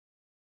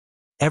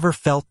Ever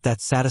felt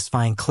that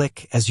satisfying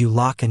click as you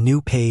lock a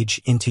new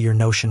page into your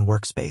Notion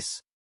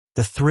workspace?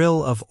 The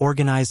thrill of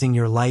organizing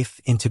your life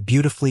into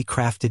beautifully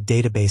crafted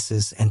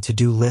databases and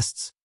to-do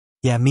lists?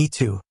 Yeah, me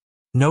too.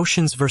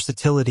 Notion's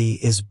versatility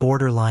is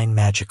borderline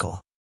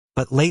magical.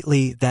 But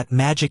lately, that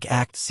magic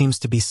act seems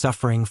to be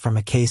suffering from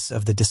a case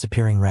of the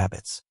disappearing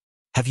rabbits.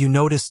 Have you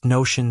noticed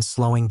Notion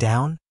slowing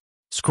down?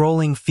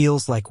 Scrolling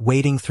feels like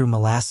wading through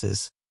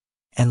molasses,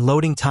 and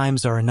loading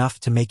times are enough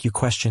to make you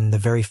question the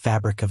very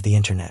fabric of the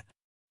internet.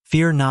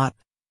 Fear not,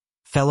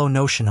 fellow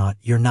Notionaut,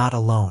 you're not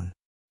alone.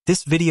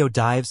 This video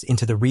dives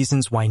into the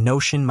reasons why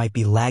Notion might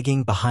be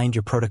lagging behind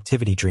your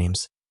productivity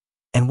dreams,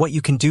 and what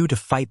you can do to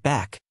fight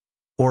back,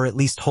 or at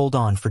least hold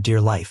on for dear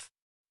life.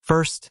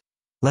 First,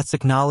 let's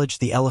acknowledge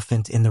the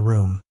elephant in the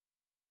room.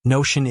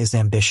 Notion is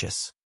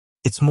ambitious.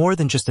 It's more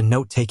than just a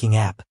note-taking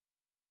app.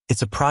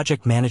 It's a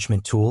project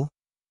management tool,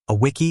 a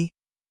wiki,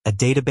 a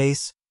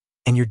database,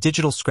 and your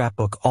digital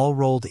scrapbook all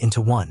rolled into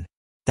one.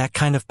 That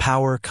kind of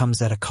power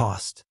comes at a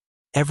cost.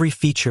 Every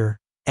feature,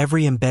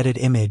 every embedded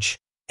image,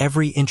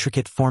 every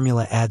intricate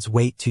formula adds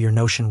weight to your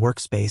Notion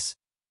workspace,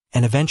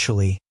 and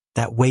eventually,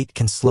 that weight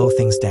can slow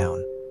things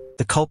down.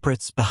 The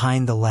culprits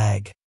behind the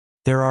lag.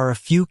 There are a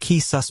few key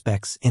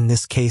suspects in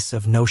this case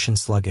of Notion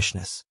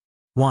sluggishness.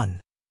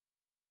 1.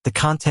 The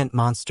content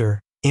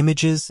monster,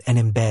 images and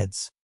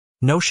embeds.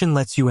 Notion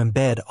lets you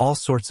embed all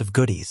sorts of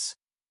goodies.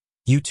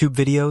 YouTube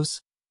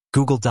videos,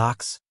 Google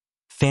Docs,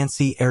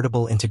 fancy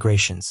editable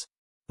integrations.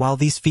 While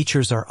these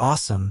features are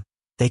awesome,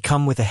 they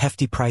come with a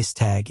hefty price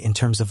tag in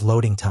terms of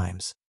loading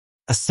times.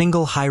 A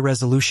single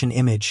high-resolution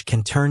image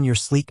can turn your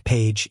sleek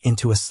page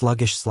into a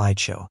sluggish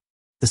slideshow.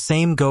 The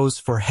same goes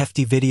for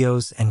hefty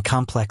videos and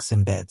complex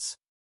embeds.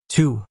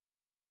 2.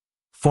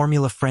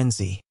 Formula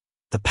frenzy,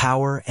 the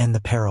power and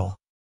the peril.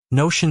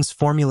 Notion's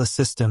formula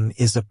system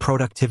is a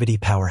productivity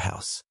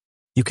powerhouse.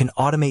 You can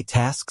automate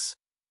tasks,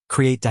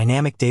 create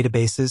dynamic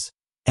databases,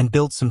 and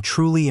build some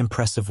truly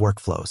impressive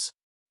workflows.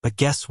 But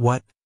guess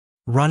what?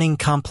 Running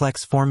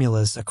complex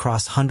formulas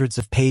across hundreds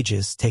of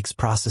pages takes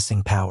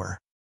processing power.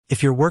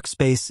 If your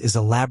workspace is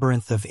a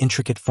labyrinth of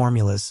intricate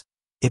formulas,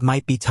 it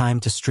might be time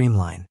to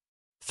streamline.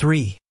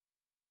 3.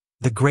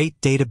 The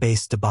great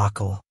database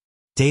debacle.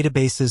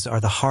 Databases are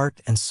the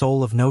heart and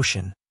soul of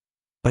Notion,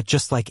 but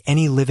just like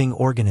any living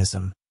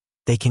organism,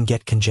 they can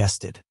get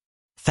congested.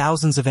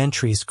 Thousands of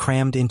entries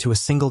crammed into a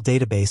single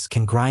database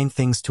can grind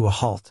things to a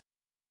halt,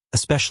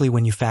 especially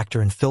when you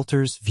factor in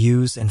filters,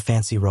 views, and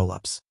fancy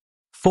rollups.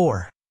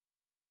 4.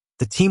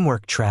 The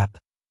teamwork trap,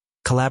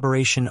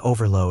 collaboration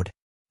overload.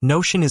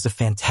 Notion is a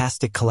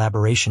fantastic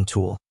collaboration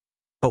tool,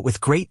 but with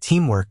great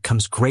teamwork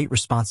comes great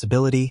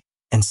responsibility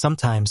and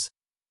sometimes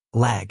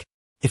lag.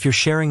 If you're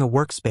sharing a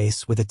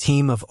workspace with a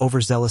team of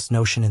overzealous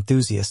Notion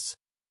enthusiasts,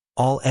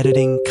 all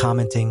editing,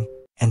 commenting,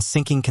 and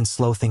syncing can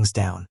slow things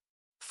down.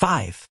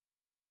 5.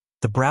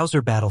 The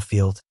browser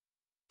battlefield,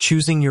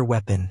 choosing your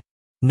weapon.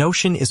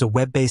 Notion is a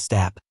web-based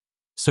app,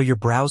 so your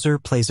browser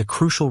plays a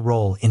crucial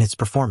role in its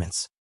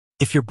performance.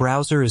 If your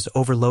browser is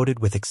overloaded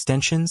with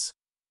extensions,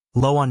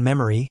 low on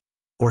memory,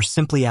 or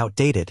simply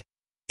outdated,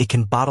 it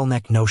can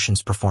bottleneck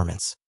Notion's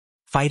performance.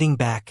 Fighting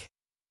back,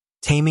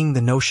 taming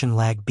the Notion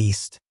lag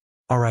beast.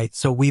 Alright,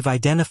 so we've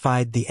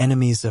identified the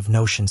enemies of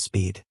Notion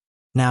speed.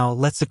 Now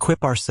let's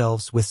equip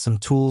ourselves with some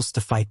tools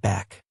to fight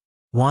back.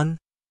 1.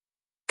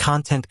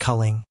 Content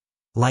culling,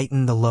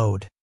 lighten the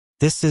load.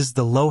 This is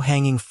the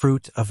low-hanging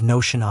fruit of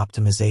Notion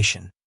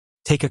optimization.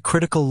 Take a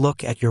critical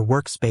look at your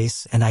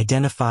workspace and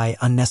identify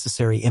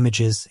unnecessary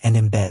images and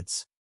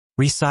embeds.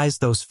 Resize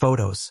those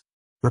photos.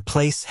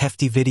 Replace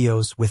hefty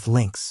videos with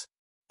links.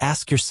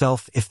 Ask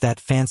yourself if that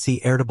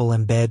fancy editable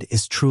embed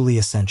is truly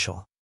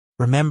essential.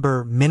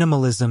 Remember,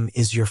 minimalism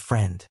is your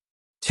friend.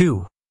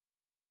 2.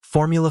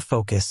 Formula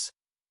focus.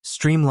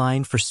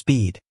 Streamline for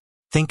speed.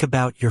 Think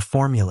about your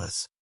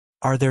formulas.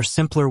 Are there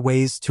simpler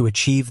ways to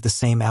achieve the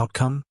same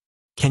outcome?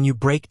 Can you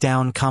break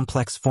down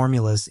complex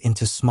formulas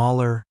into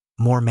smaller,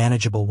 more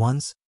manageable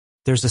ones?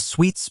 There's a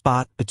sweet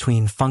spot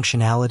between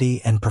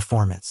functionality and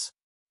performance.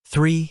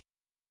 3.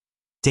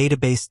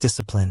 Database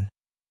discipline.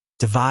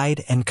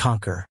 Divide and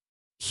conquer.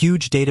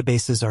 Huge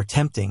databases are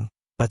tempting,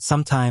 but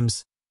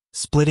sometimes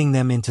splitting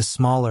them into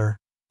smaller,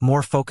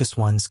 more focused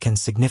ones can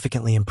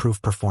significantly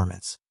improve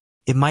performance.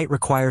 It might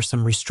require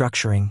some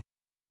restructuring,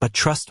 but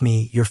trust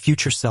me, your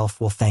future self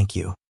will thank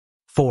you.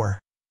 4.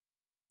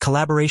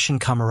 Collaboration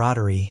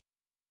camaraderie.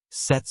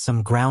 Set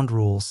some ground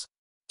rules.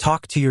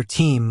 Talk to your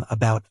team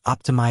about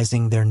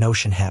optimizing their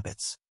Notion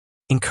habits.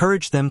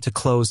 Encourage them to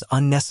close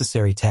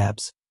unnecessary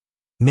tabs,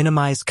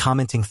 minimize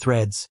commenting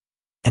threads,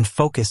 and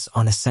focus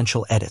on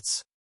essential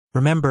edits.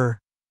 Remember,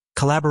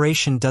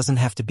 collaboration doesn't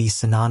have to be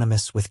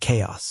synonymous with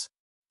chaos.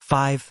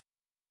 5.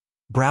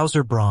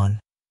 Browser brawn.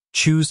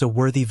 Choose a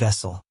worthy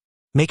vessel.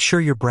 Make sure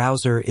your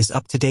browser is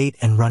up to date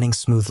and running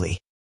smoothly.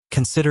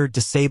 Consider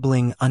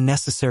disabling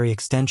unnecessary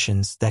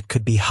extensions that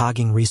could be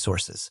hogging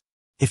resources.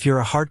 If you're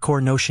a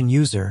hardcore Notion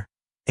user,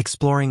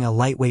 exploring a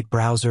lightweight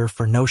browser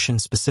for Notion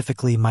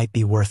specifically might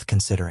be worth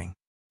considering.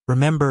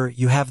 Remember,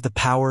 you have the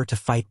power to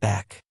fight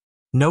back.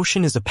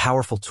 Notion is a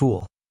powerful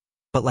tool,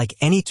 but like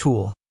any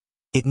tool,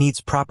 it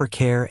needs proper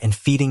care and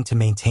feeding to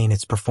maintain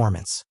its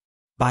performance.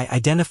 By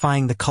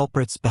identifying the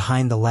culprits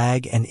behind the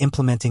lag and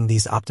implementing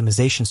these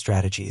optimization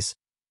strategies,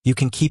 you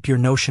can keep your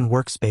Notion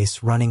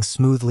workspace running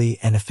smoothly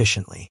and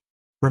efficiently.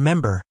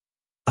 Remember,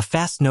 a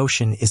fast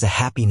Notion is a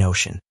happy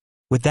Notion.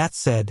 With that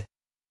said,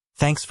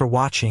 thanks for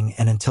watching,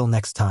 and until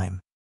next time.